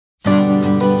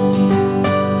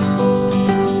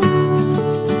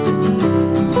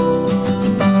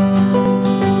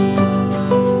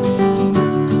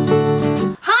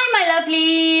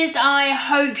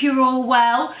you're all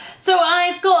well. So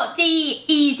I've got the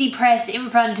Easy Press in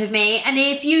front of me, and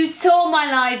if you saw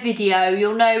my live video,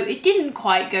 you'll know it didn't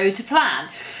quite go to plan.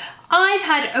 I've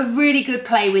had a really good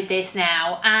play with this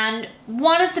now, and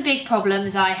one of the big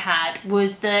problems I had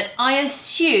was that I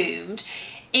assumed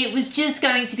it was just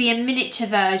going to be a miniature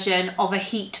version of a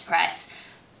heat press,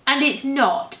 and it's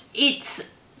not.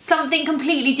 It's something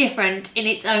completely different in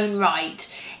its own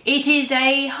right. It is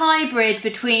a hybrid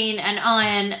between an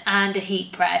iron and a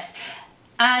heat press,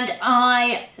 and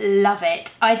I love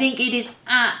it. I think it is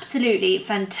absolutely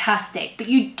fantastic, but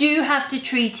you do have to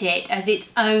treat it as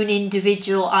its own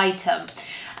individual item.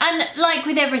 And like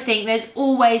with everything, there's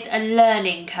always a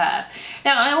learning curve.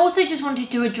 Now, I also just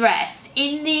wanted to address,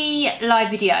 in the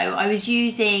live video, I was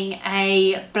using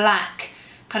a black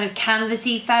kind of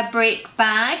canvasy fabric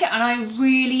bag, and I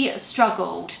really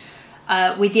struggled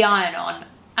with the iron-on,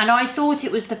 and I thought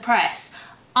it was the press.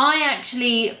 I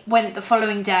actually went the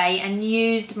following day and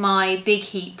used my big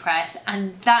heat press,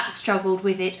 and that struggled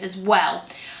with it as well.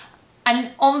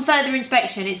 And on further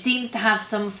inspection, it seems to have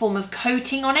some form of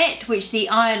coating on it, which the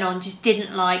iron-on just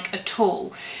didn't like at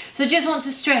all. So I just want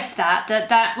to stress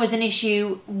that was an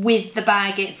issue with the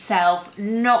bag itself,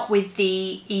 not with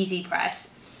the Easy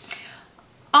Press.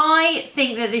 I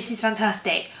think that this is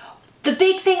fantastic. The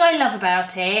big thing I love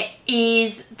about it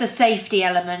is the safety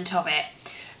element of it.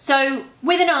 So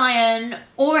with an iron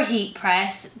or a heat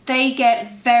press, they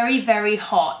get very, very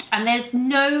hot, and there's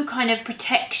no kind of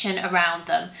protection around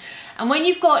them. And when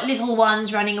you've got little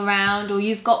ones running around, or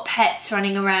you've got pets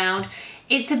running around,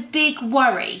 it's a big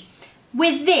worry.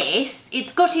 With this,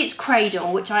 it's got its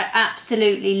cradle, which I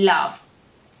absolutely love.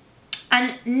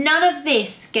 And none of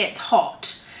this gets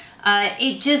hot.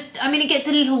 It gets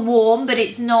a little warm, but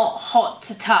it's not hot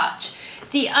to touch.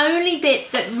 The only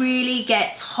bit that really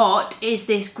gets hot is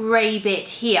this grey bit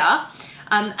here.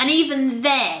 And even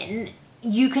then,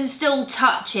 you can still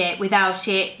touch it without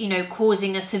it,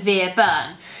 causing a severe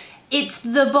burn. It's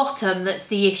the bottom that's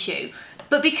the issue.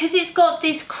 But because it's got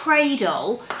this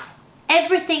cradle,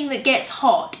 everything that gets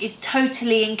hot is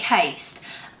totally encased.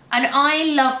 And I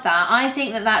love that. I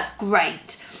think that that's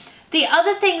great. The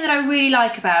other thing that I really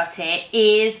like about it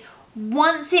is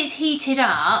once it's heated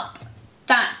up,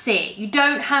 that's it. You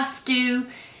don't have to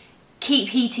keep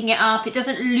heating it up. It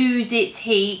doesn't lose its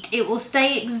heat. It will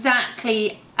stay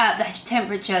exactly at the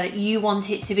temperature that you want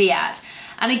it to be at.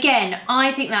 And again,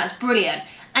 I think that's brilliant.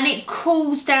 And it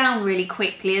cools down really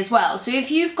quickly as well. So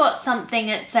if you've got something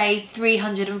at, say,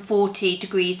 340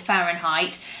 degrees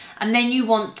Fahrenheit, and then you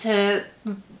want to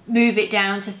move it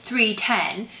down to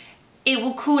 310, it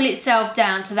will cool itself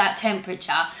down to that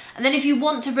temperature. And then if you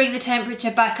want to bring the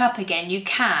temperature back up again, you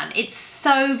can. It's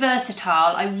so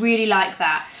versatile. I really like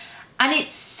that. And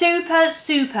it's super,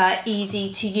 super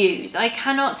easy to use. I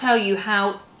cannot tell you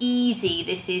how easy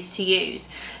this is to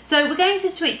use. So we're going to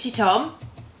switch it on.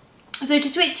 So to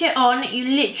switch it on, you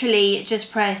literally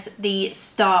just press the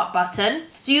start button.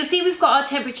 So you'll see we've got our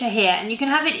temperature here, and you can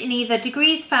have it in either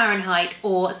degrees Fahrenheit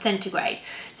or centigrade.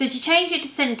 So to change it to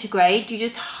centigrade, you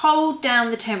just hold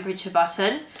down the temperature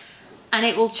button and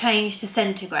it will change to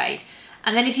centigrade.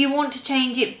 And then if you want to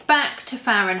change it back to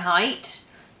Fahrenheit,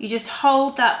 you just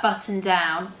hold that button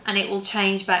down and it will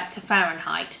change back to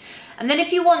Fahrenheit. And then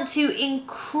if you want to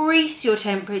increase your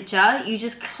temperature, you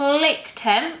just click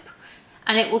temp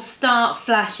and it will start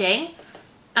flashing,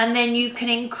 and then you can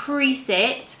increase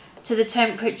it to the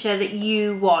temperature that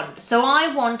you want. So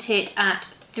I want it at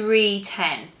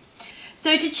 310.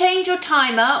 So to change your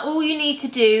timer, all you need to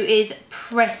do is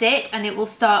press it and it will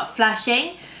start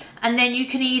flashing, and then you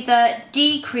can either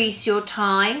decrease your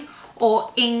time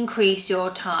or increase your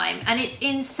time, and it's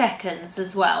in seconds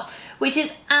as well, which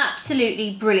is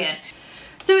absolutely brilliant.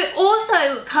 So it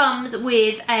also comes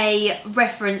with a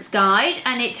reference guide,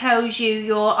 and it tells you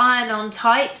your iron-on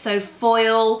type, so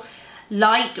foil,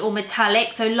 light or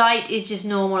metallic. So light is just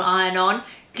normal iron-on,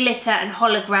 glitter and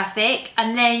holographic,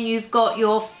 and then you've got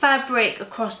your fabric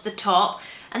across the top,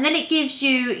 and then it gives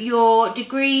you your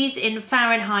degrees in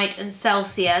Fahrenheit and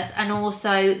Celsius, and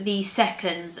also the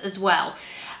seconds as well.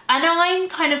 And I'm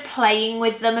kind of playing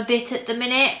with them a bit at the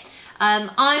minute.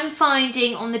 I'm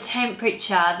finding on the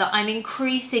temperature that I'm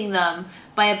increasing them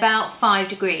by about 5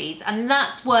 degrees, and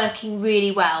that's working really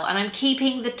well, and I'm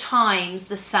keeping the times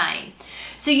the same.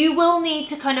 So you will need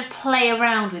to kind of play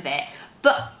around with it,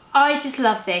 but I just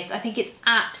love this. I think it's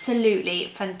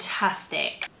absolutely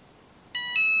fantastic.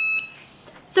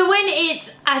 So when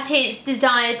it's at its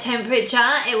desired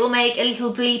temperature, it will make a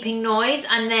little bleeping noise,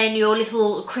 and then your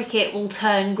little Cricut will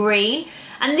turn green.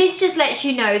 And this just lets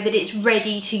you know that it's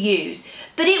ready to use.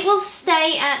 But it will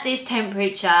stay at this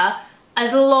temperature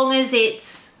as long as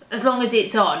it's as long as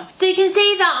it's on. So you can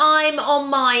see that I'm on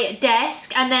my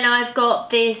desk, and then I've got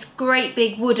this great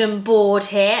big wooden board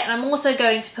here, and I'm also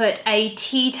going to put a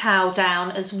tea towel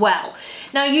down as well.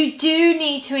 Now you do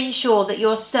need to ensure that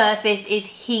your surface is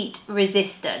heat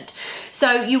resistant.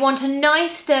 So you want a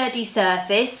nice sturdy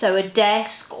surface, so a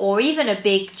desk or even a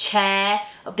big chair,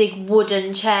 a big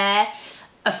wooden chair,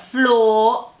 a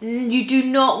floor. You do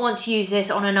not want to use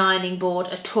this on an ironing board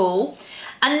at all.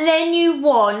 And then you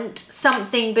want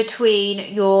something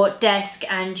between your desk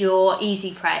and your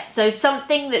Easy Press. So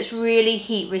something that's really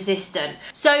heat resistant.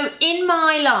 So in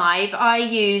my live, I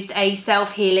used a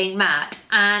self-healing mat,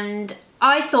 and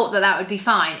I thought that that would be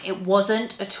fine. It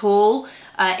wasn't at all.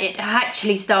 It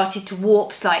actually started to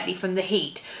warp slightly from the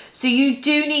heat. So you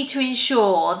do need to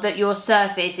ensure that your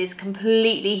surface is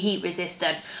completely heat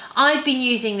resistant. I've been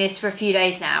using this for a few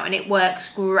days now and it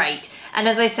works great. And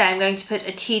as I say, I'm going to put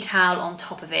a tea towel on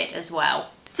top of it as well.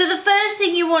 So the first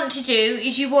thing you want to do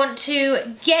is you want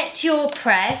to get your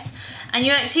press, and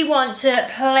you actually want to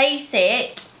place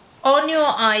it on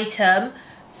your item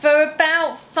for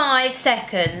about 5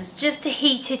 seconds just to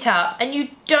heat it up. And you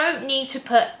don't need to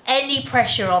put any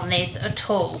pressure on this at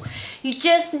all. You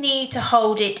just need to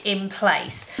hold it in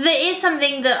place. There is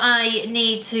something that I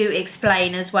need to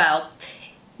explain as well.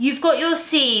 You've got your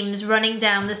seams running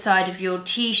down the side of your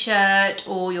t-shirt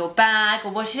or your bag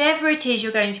or whatever it is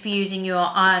you're going to be using your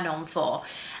iron-on for.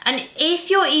 And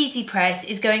if your Easy Press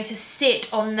is going to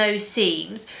sit on those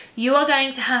seams, you are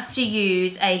going to have to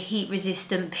use a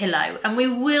heat-resistant pillow, and we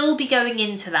will be going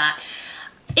into that.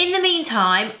 In the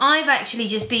meantime, I've actually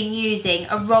just been using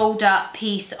a rolled up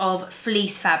piece of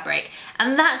fleece fabric,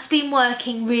 and that's been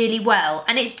working really well.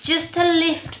 And it's just to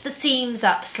lift the seams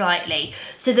up slightly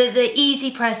so that the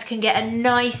Easy Press can get a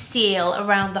nice seal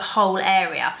around the whole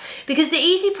area, because the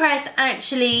Easy Press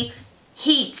actually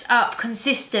heats up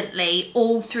consistently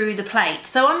all through the plate.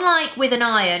 So unlike with an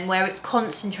iron where it's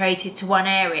concentrated to one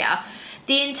area,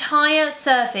 the entire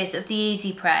surface of the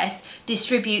Easy Press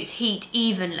distributes heat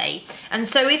evenly. And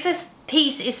so if a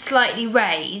piece is slightly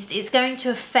raised, it's going to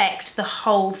affect the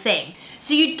whole thing.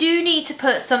 So you do need to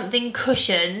put something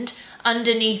cushioned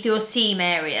underneath your seam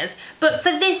areas. But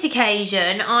for this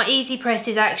occasion, our Easy Press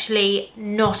is actually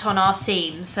not on our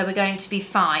seams, so we're going to be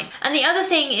fine. And the other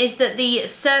thing is that the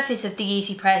surface of the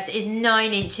Easy Press is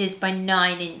 9 inches by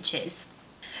 9 inches.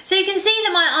 So you can see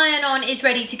that my iron-on is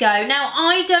ready to go. Now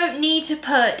I don't need to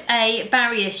put a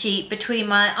barrier sheet between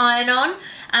my iron-on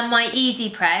and my Easy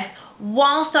Press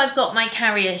whilst I've got my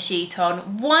carrier sheet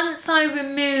on. Once I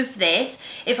remove this,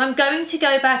 if I'm going to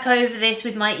go back over this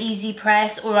with my Easy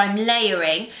Press or I'm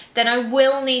layering, then I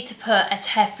will need to put a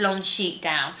Teflon sheet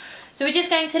down. So we're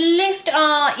just going to lift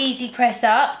our Easy Press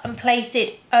up and place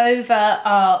it over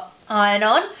our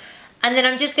iron-on. And then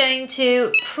I'm just going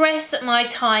to press my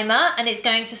timer and it's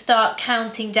going to start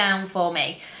counting down for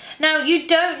me. Now you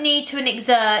don't need to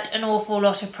exert an awful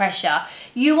lot of pressure.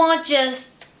 You are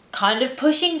just kind of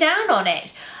pushing down on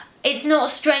it. It's not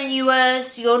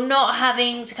strenuous, you're not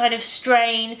having to kind of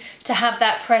strain to have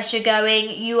that pressure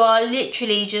going. You are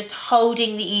literally just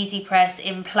holding the Easy Press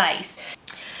in place.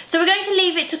 So we're going to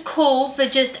leave it to cool for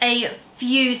just a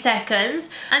few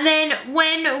seconds, and then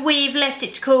when we've left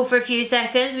it to cool for a few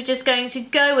seconds, we're just going to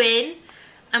go in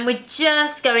and we're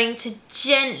just going to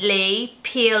gently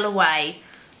peel away.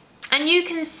 And you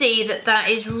can see that that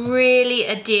is really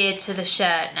adhered to the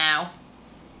shirt now.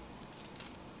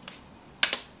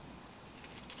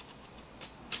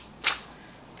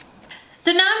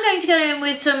 So now I'm going to go in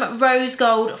with some rose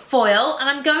gold foil, and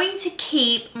I'm going to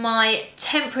keep my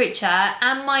temperature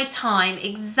and my time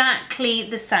exactly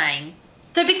the same.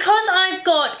 So because I've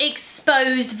got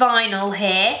exposed vinyl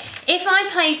here, if I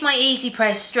place my Easy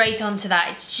Press straight onto that,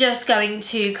 it's just going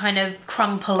to kind of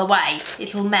crumple away.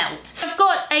 It'll melt. I've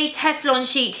got a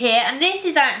Teflon sheet here, and this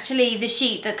is actually the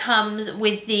sheet that comes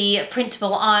with the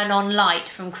printable iron-on light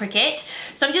from Cricut.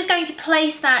 So I'm just going to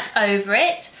place that over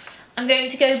it. I'm going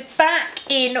to go back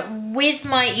in with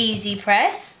my Easy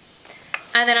Press,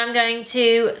 and then I'm going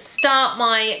to start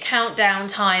my countdown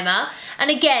timer.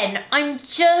 And again, I'm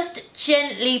just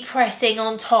gently pressing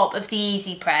on top of the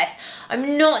Easy Press.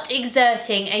 I'm not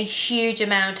exerting a huge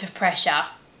amount of pressure.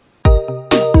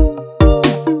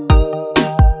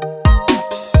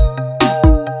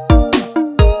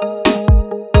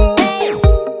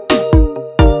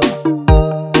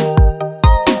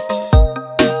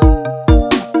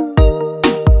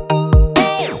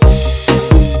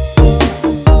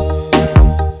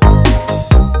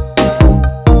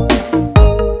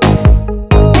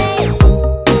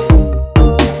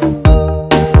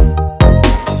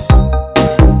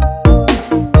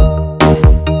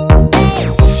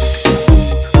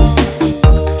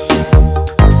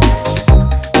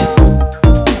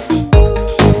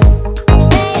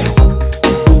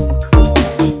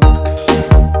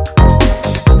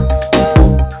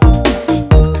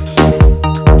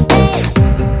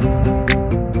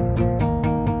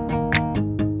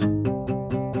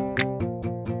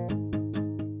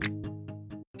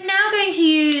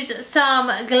 use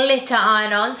some glitter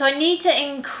iron-on, so I need to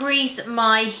increase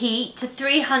my heat to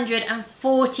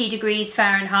 340 degrees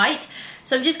Fahrenheit.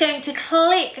 So I'm just going to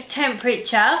click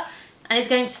temperature and it's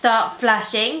going to start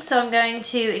flashing. So I'm going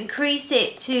to increase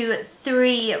it to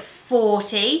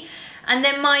 340. And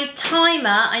then my timer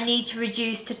I need to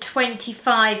reduce to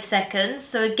 25 seconds.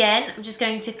 So again, I'm just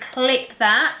going to click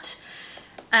that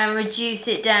and reduce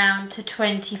it down to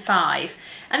 25.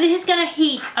 And this is going to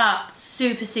heat up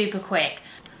super quick.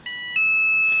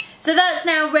 So that's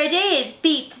now ready. It's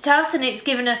beeped at us and it's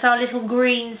given us our little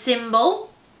green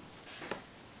symbol.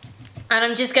 And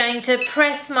I'm just going to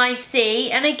press my C.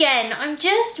 And again, I'm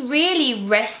just really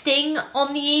resting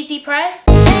on the Easy Press.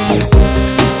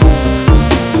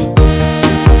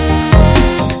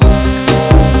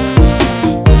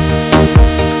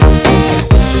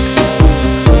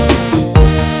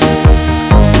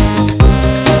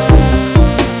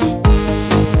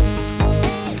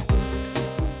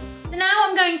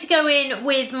 To go in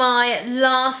with my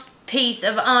last piece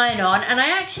of iron-on, and I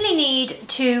actually need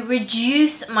to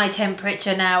reduce my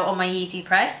temperature now on my Easy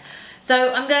Press.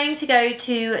 So I'm going to go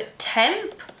to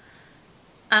temp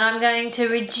and I'm going to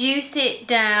reduce it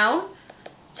down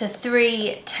to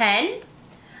 310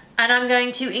 and I'm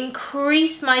going to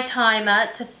increase my timer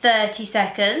to 30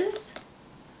 seconds.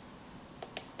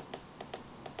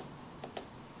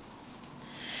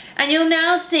 And you'll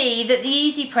now see that the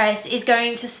Easy Press is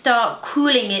going to start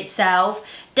cooling itself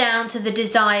down to the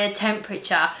desired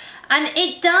temperature. And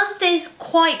it does this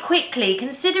quite quickly,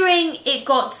 considering it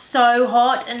got so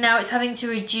hot and now it's having to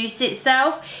reduce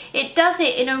itself. It does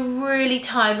it in a really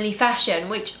timely fashion,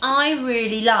 which I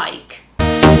really like.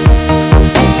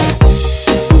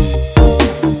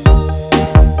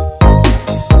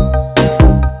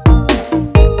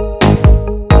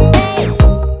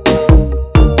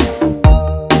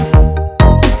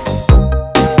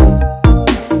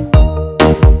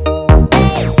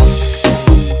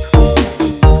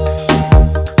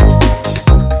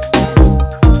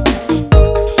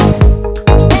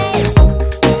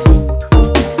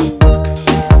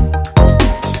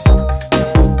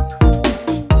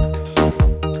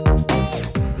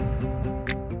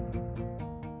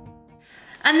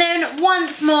 And then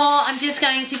once more, I'm just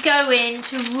going to go in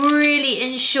to really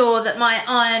ensure that my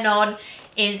iron-on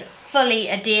is fully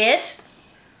adhered.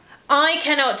 I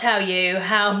cannot tell you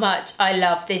how much I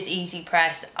love this Easy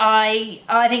Press. I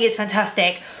think it's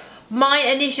fantastic. My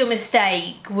initial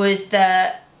mistake was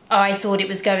that I thought it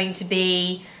was going to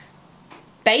be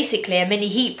basically a mini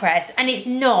heat press, and it's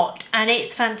not, and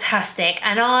it's fantastic.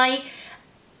 And I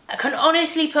can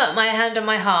honestly put my hand on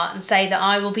my heart and say that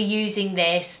I will be using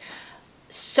this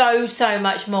so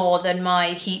much more than my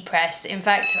heat press. In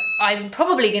fact, I'm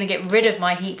probably going to get rid of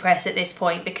my heat press at this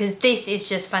point because this is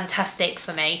just fantastic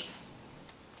for me.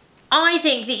 I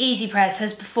think the Easy Press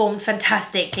has performed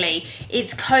fantastically.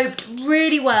 It's coped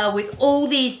really well with all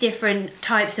these different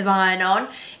types of iron-on.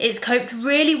 It's coped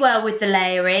really well with the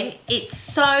layering. It's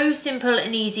so simple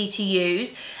and easy to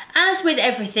use. As with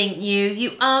everything new,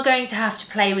 you are going to have to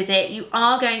play with it. You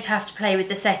are going to have to play with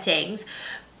the settings,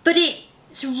 but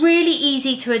it's really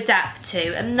easy to adapt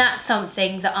to, and that's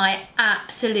something that I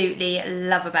absolutely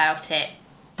love about it.